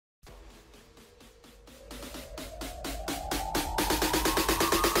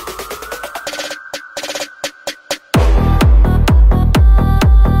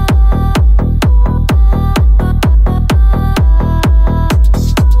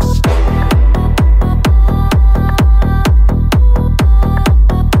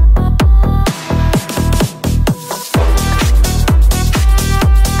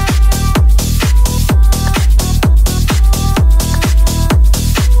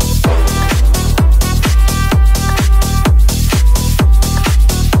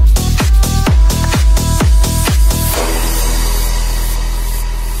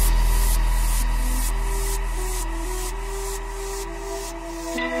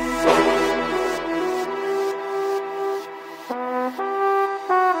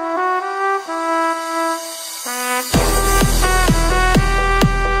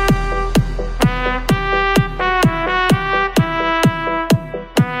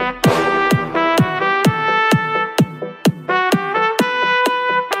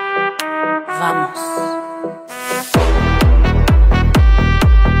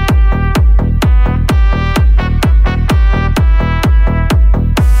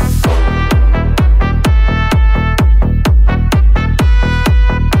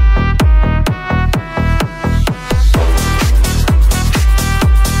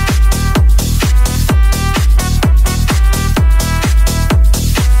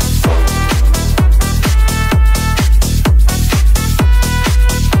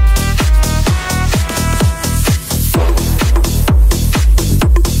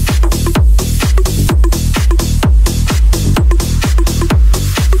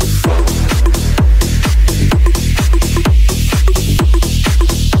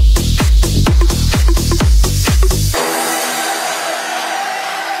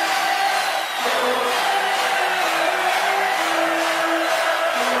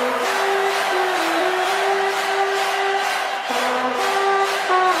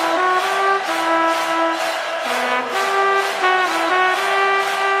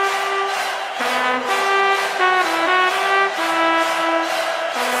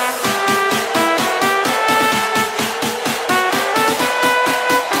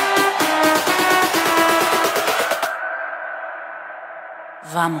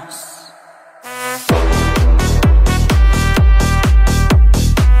Vamos.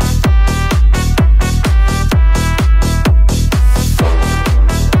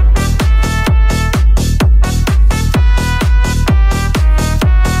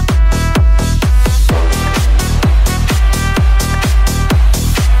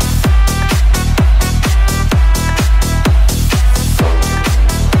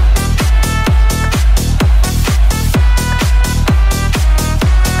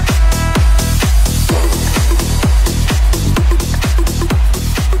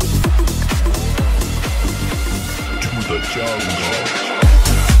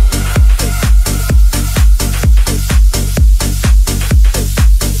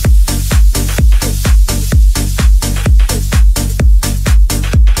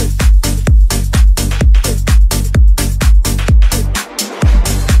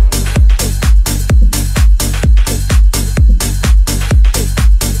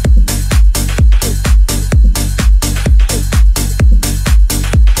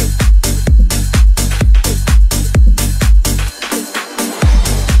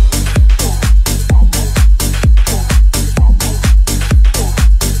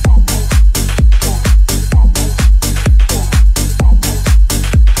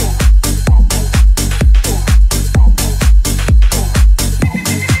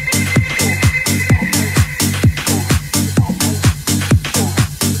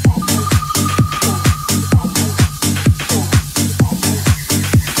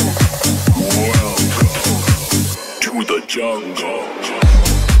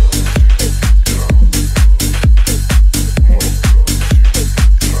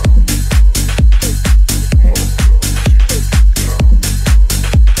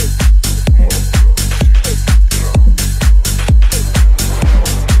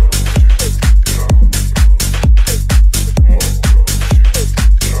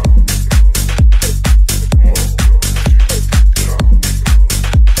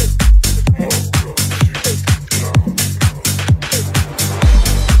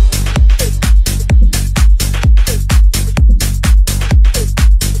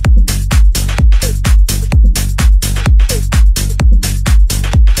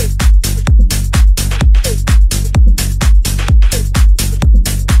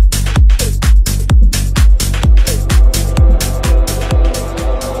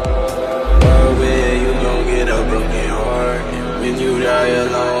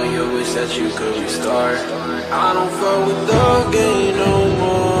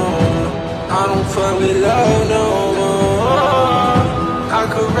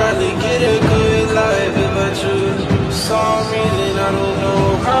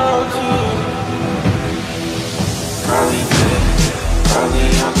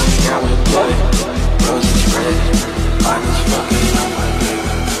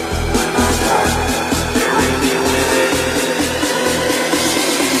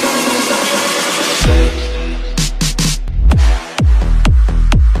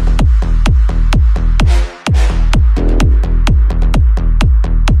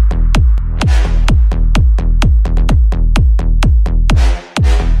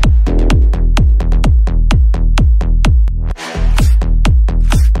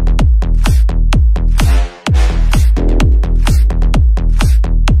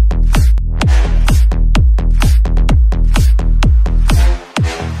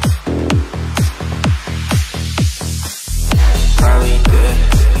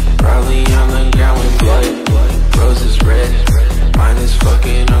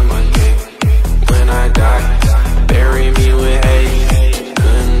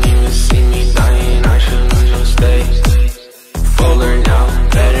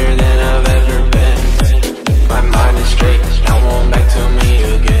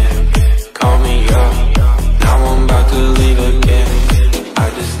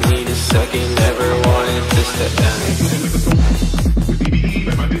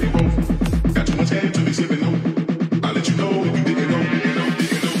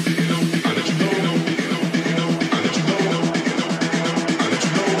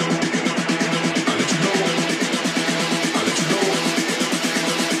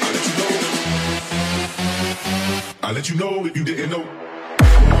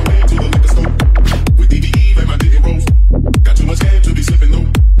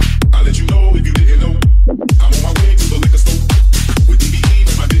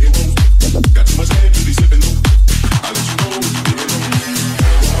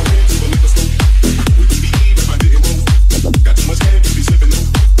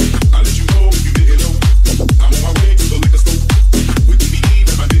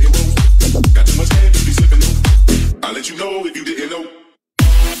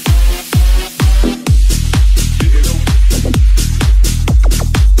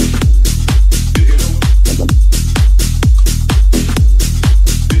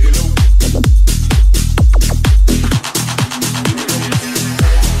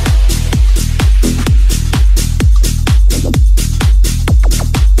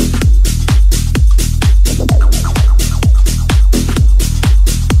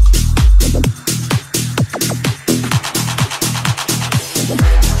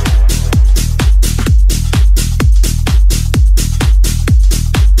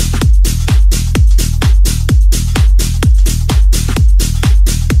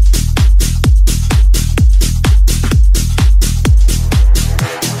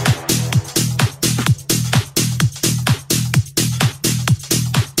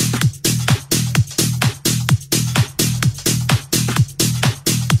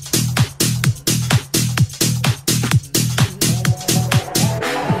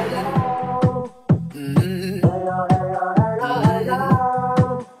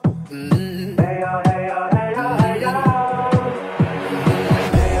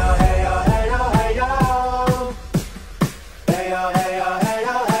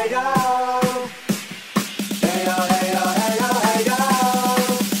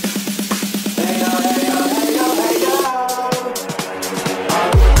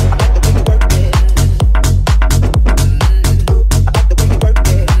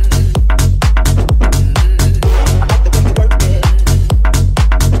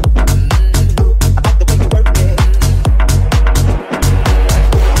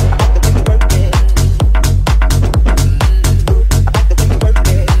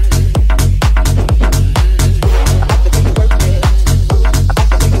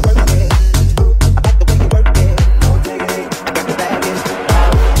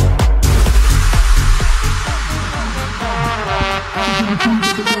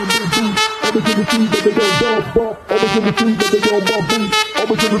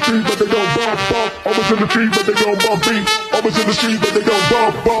 Always in the street, but they don't bump, bump. Always in the street, but they don't bump beat. Always in the street, but they don't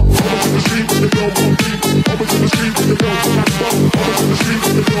bump, bump. Always in the street, but they don't bump beat. Always in the street, but they don't bump, bump. Always in the street, but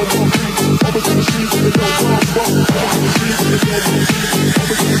they don't bump beat. Always in the street, but they don't bump, bump. Always in the street, but they don't bump beat.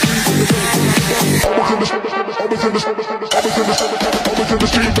 Always in the street, but they don't bump, bump. Always in the street, always in the street, always in the street, always in the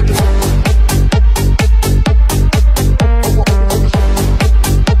street, but they don't.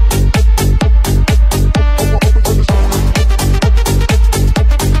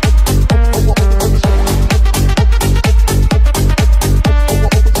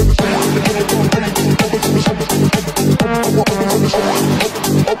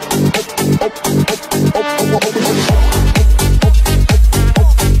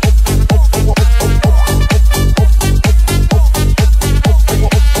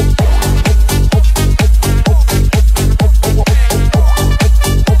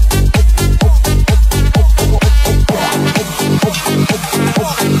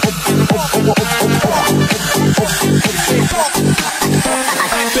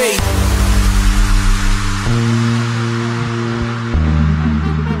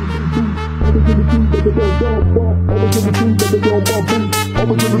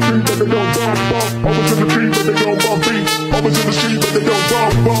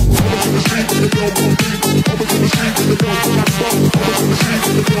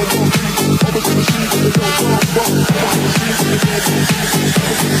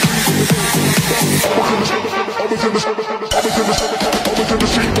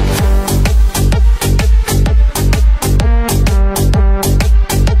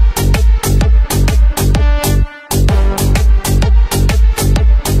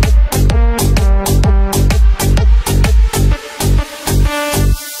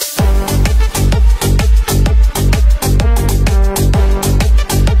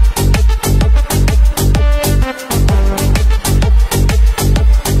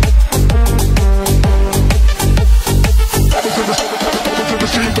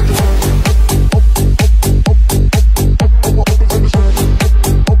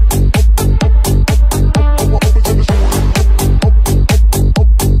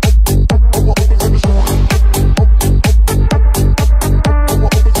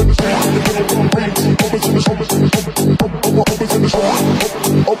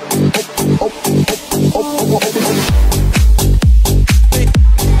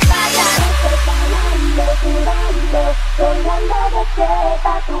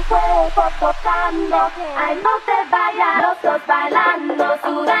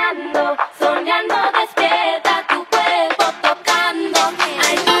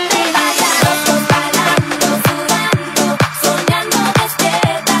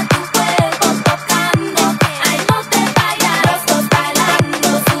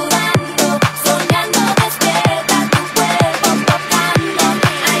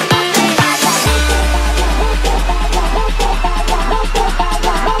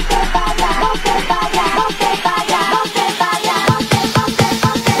 Bye.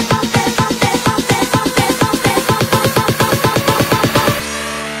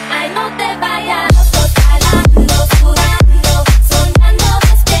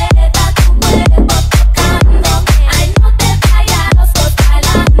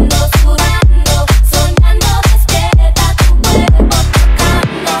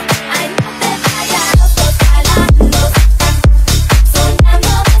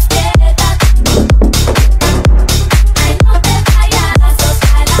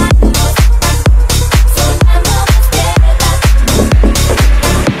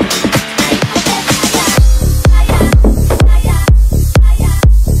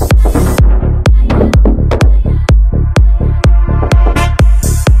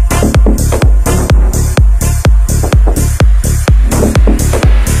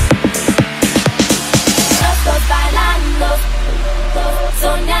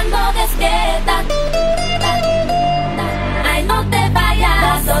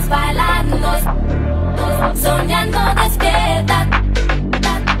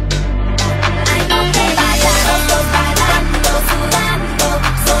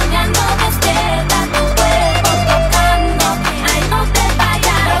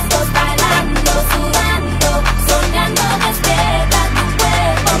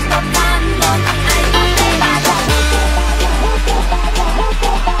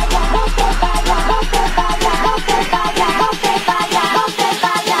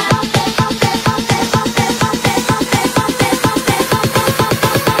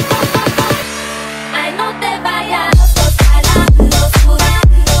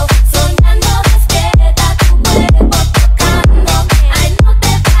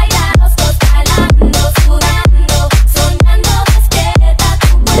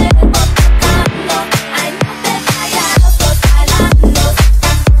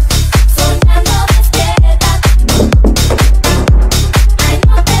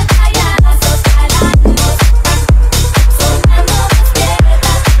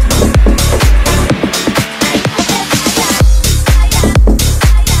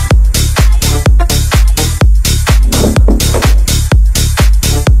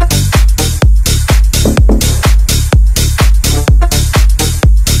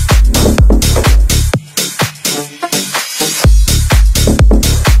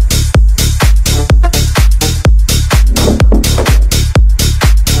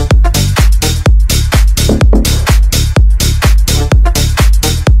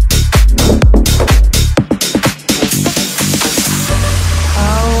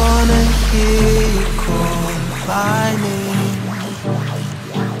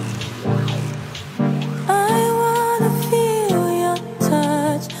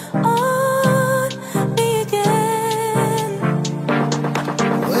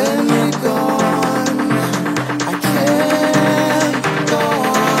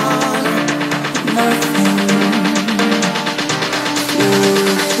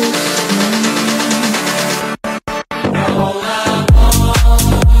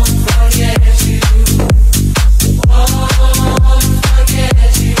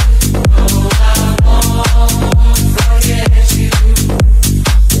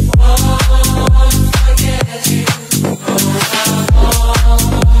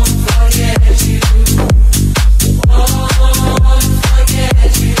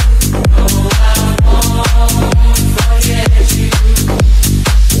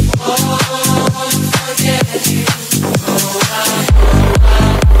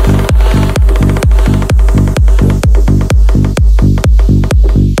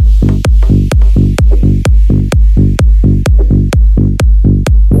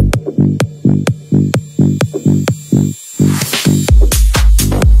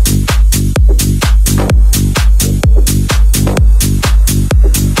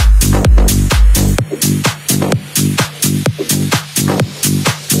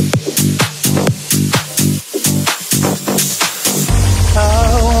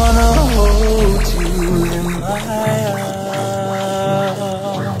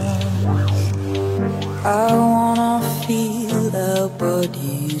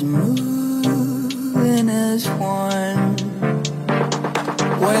 bodies moving as one.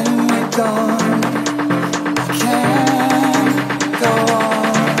 When you're gone, I can't go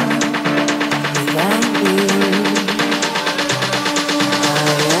on without you. I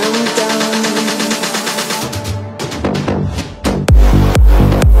am done.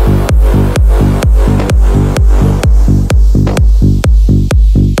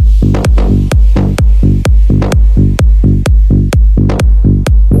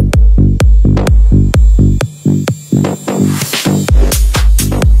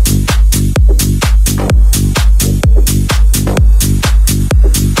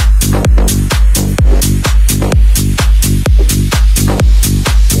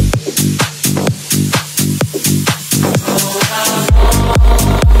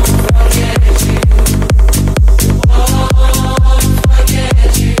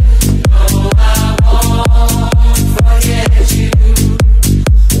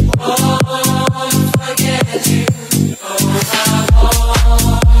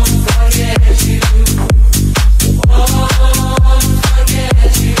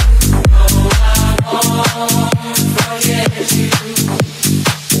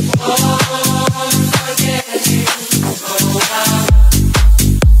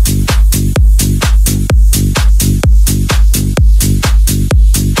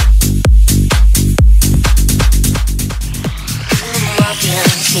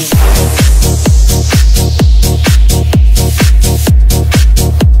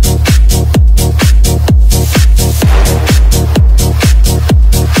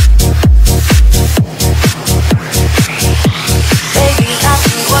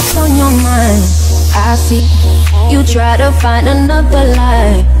 Try to find another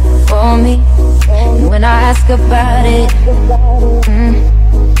lie for me. And when I ask about it,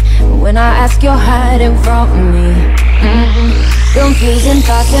 when I ask you're hiding from me, confusing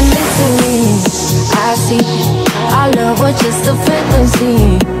thoughts and mystery. I see our love was just a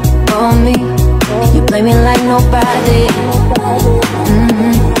fantasy for me. You play me like nobody,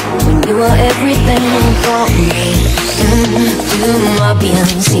 when you were everything for me. Tu m'as bien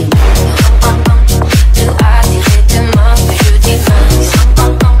si.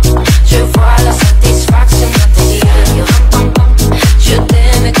 Je vois la satisfaction de tes yeux. Je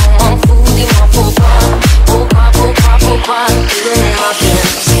t'aime et qu'on m'en fout, dis-moi pourquoi. Pourquoi tu m'as bien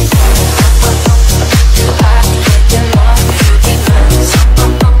si. Tu as tellement que je t'aime.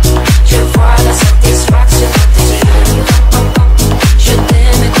 Je vois la satisfaction de tes yeux. Je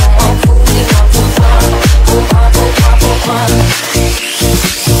t'aime et qu'on m'en fout, dis-moi pourquoi.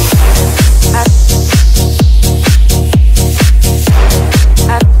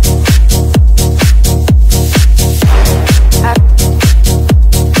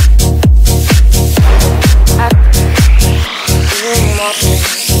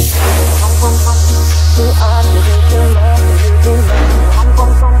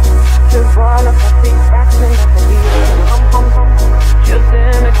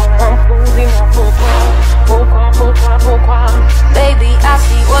 Baby, I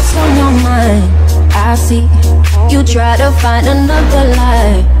see what's on your mind. I see you try to find another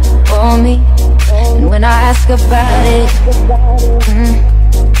lie for me. And when I ask about it,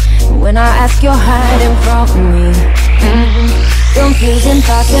 when I ask you're hiding from me, confusing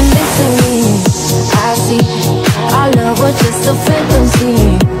thoughts and mystery. I see our love was just a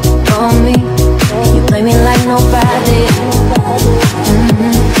fantasy for me. You play me like nobody,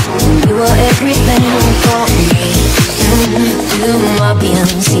 you were everything for me. Tu m'as bien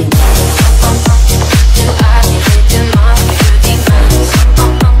si. Tu as directement que je dis.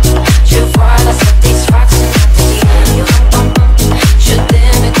 Je vois la satisfaction de tes yeux. Je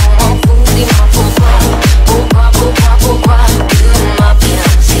t'aime et qu'on m'en fout, dis-moi pourquoi. Tu m'as bien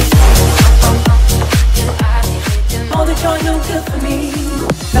si. All the joy no good for me.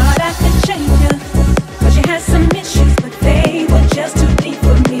 Thought I could change you, but you had some issues, but they were just too deep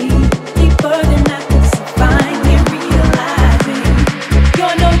for me. Deeper than I could survive.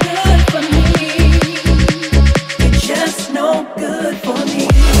 You're no good for me.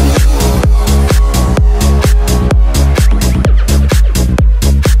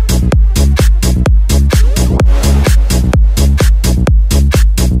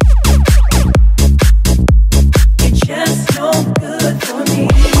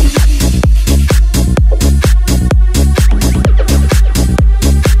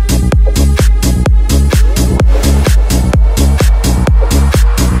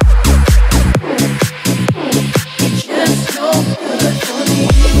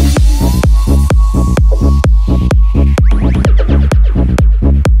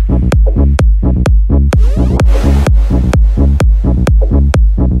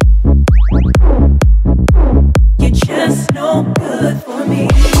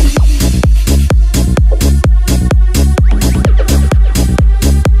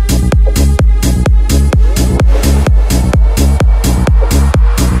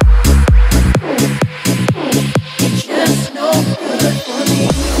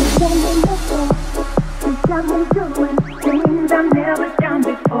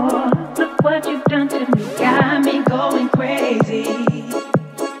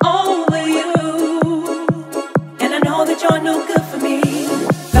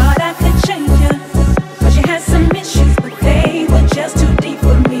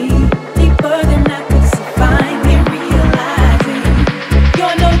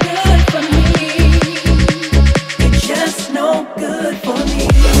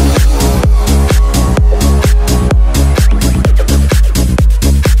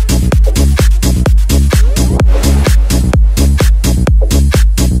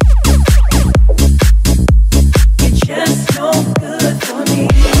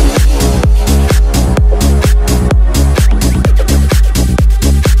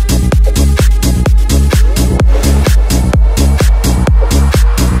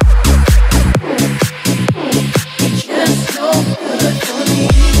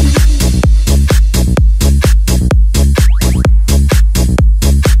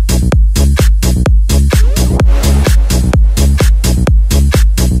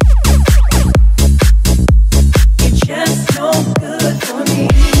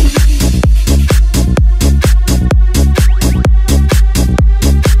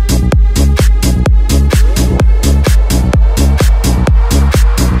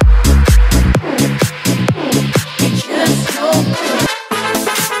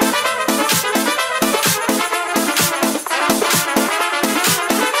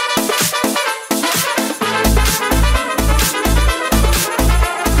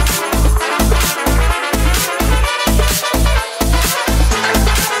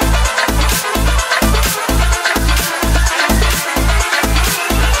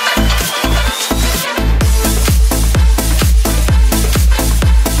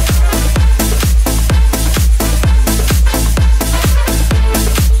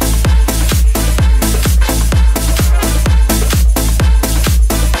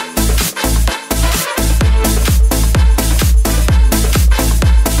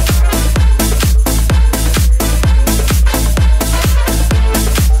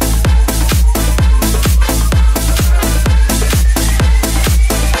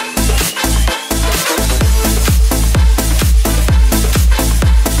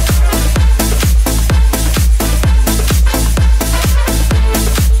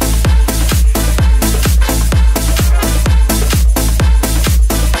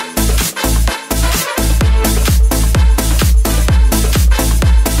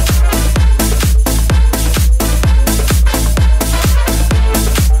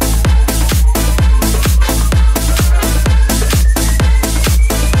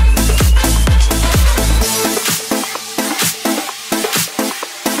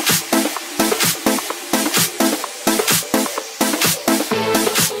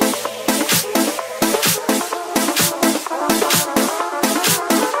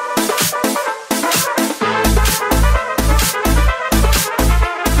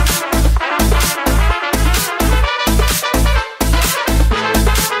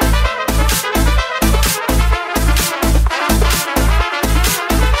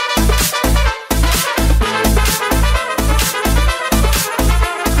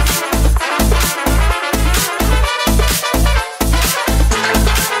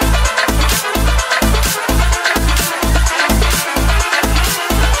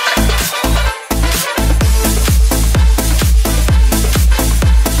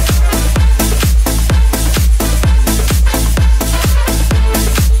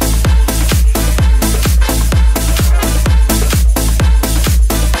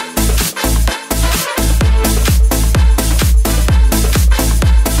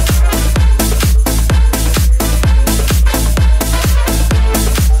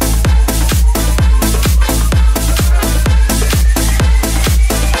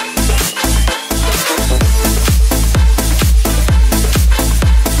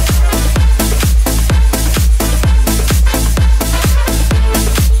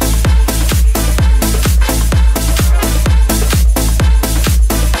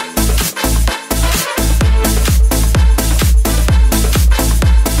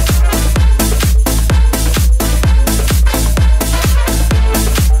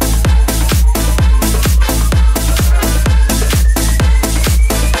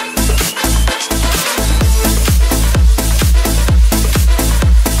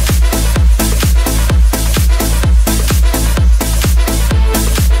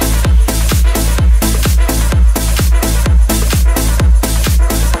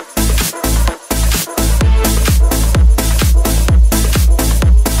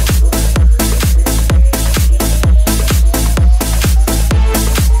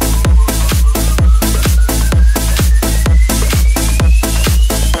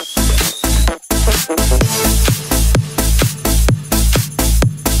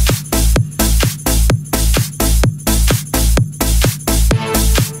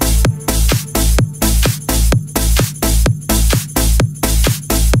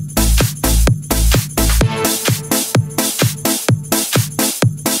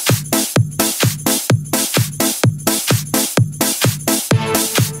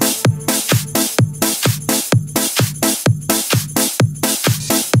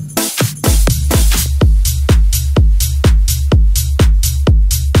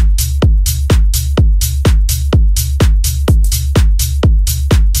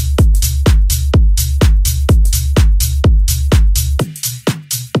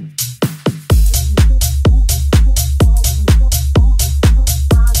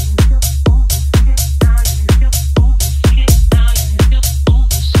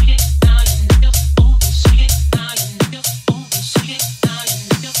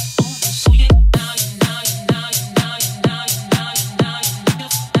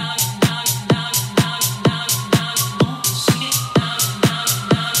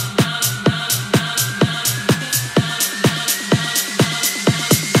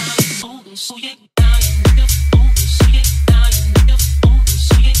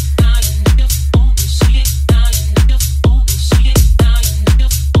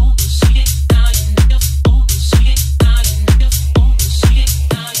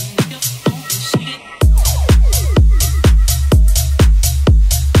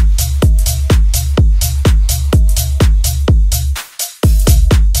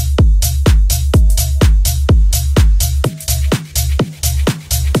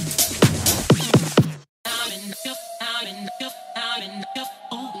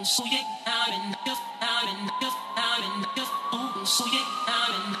 so yeah, I'm in.